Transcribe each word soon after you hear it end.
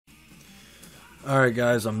Alright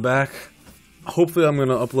guys, I'm back. Hopefully I'm going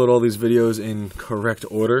to upload all these videos in correct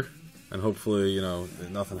order. And hopefully, you know,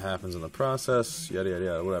 nothing happens in the process, yada yada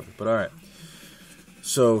yada, whatever. But alright.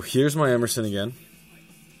 So, here's my Emerson again.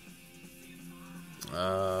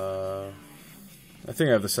 I think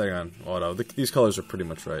I have the second on auto. These colors are pretty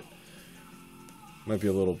much right. Might be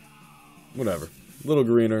a little, whatever. A little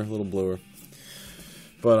greener, a little bluer.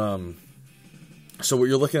 But, so what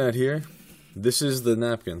you're looking at here, this is the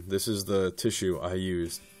napkin. This is the tissue I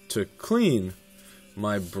used to clean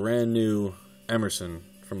my brand new Emerson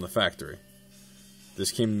from the factory.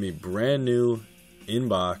 This came to me brand new, in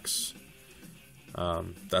box.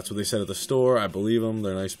 That's what they said at the store. I believe them.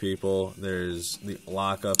 They're nice people. The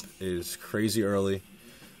lockup is crazy early,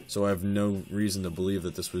 so I have no reason to believe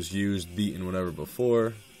that this was used, beaten, whatever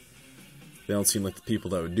before. They don't seem like the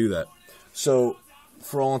people that would do that. So,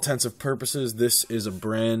 for all intents and purposes, this is a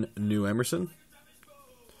brand new Emerson.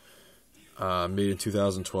 Made in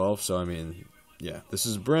 2012, so I mean, yeah, this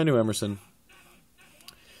is a brand new Emerson.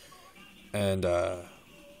 And,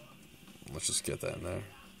 let's just get that in there.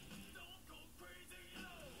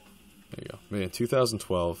 There you go. Made in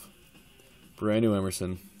 2012. Brand new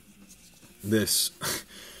Emerson. This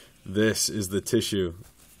is the tissue.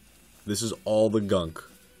 This is all the gunk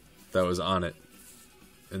that was on it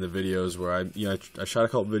in the videos where I shot a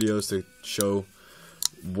couple videos to show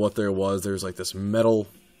what there was. There's like this metal,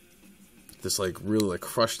 this like really like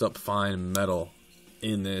crushed up fine metal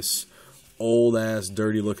in this old ass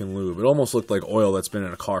dirty looking lube. It almost looked like oil that's been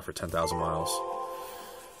in a car for 10,000 miles.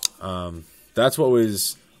 That's what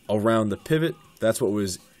was around the pivot. That's what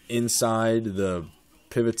was inside the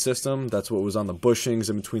pivot system. That's what was on the bushings,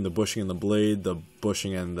 in between the bushing and the blade, the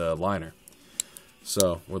bushing and the liner.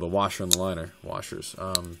 So, or the washer and the liner washers.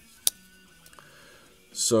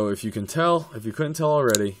 So if you can tell, if you couldn't tell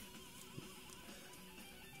already,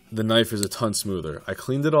 the knife is a ton smoother. I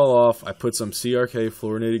cleaned it all off. I put some CRK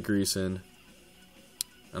fluorinated grease in,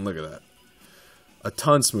 and look at that, a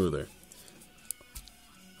ton smoother.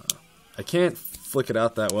 I can't flick it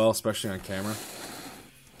out that well, especially on camera.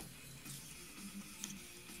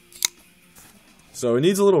 So it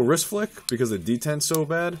needs a little wrist flick because the detent's so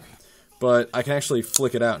bad, but I can actually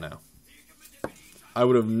flick it out now. I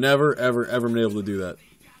would have never, ever, ever been able to do that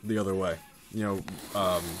the other way, you know,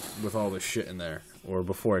 with all this shit in there, or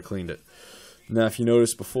before I cleaned it. Now, if you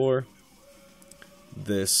noticed before,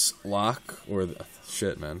 this lock, or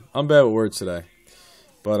shit, man, I'm bad with words today,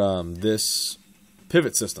 but this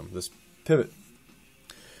pivot system, this pivot,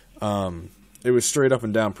 it was straight up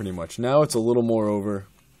and down pretty much. Now it's a little more over.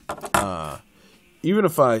 Even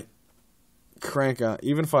if I crank out,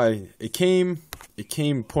 even if it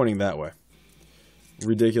came pointing that way,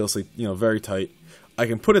 ridiculously, you know, very tight. I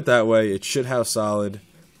can put it that way. It should have solid,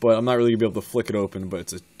 but I'm not really gonna be able to flick it open. But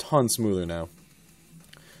it's a ton smoother now.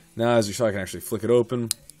 Now, as you saw, I can actually flick it open,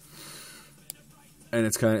 and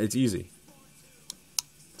it's easy,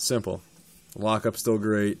 simple. Lockup's still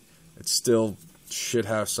great. It's still shit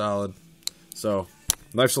house solid. So,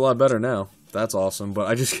 knife's a lot better now. That's awesome. But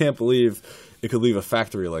I just can't believe it could leave a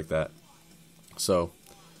factory like that. So,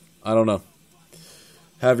 I don't know.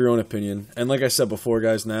 Have your own opinion. And like I said before,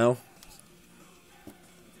 guys, now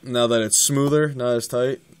that it's smoother, not as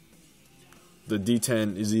tight, the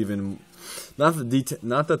detent is even, not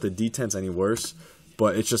that the detent's any worse,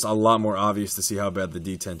 but it's just a lot more obvious to see how bad the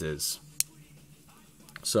detent is.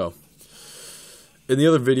 So, in the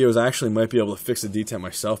other videos, I actually might be able to fix the detent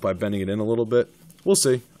myself by bending it in a little bit. We'll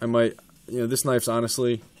see. I might, you know, this knife's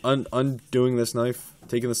honestly, undoing this knife,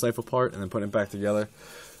 taking this knife apart and then putting it back together,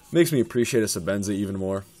 makes me appreciate a Sebenza even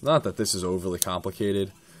more. Not that this is overly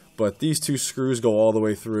complicated, but these two screws go all the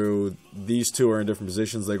way through. These two are in different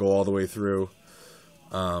positions. They go all the way through.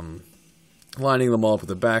 Lining them all up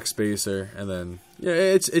with a back spacer, and then, yeah,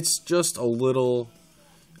 it's just a little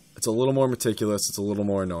more meticulous. It's a little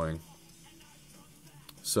more annoying.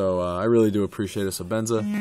 So I really do appreciate a Sebenza.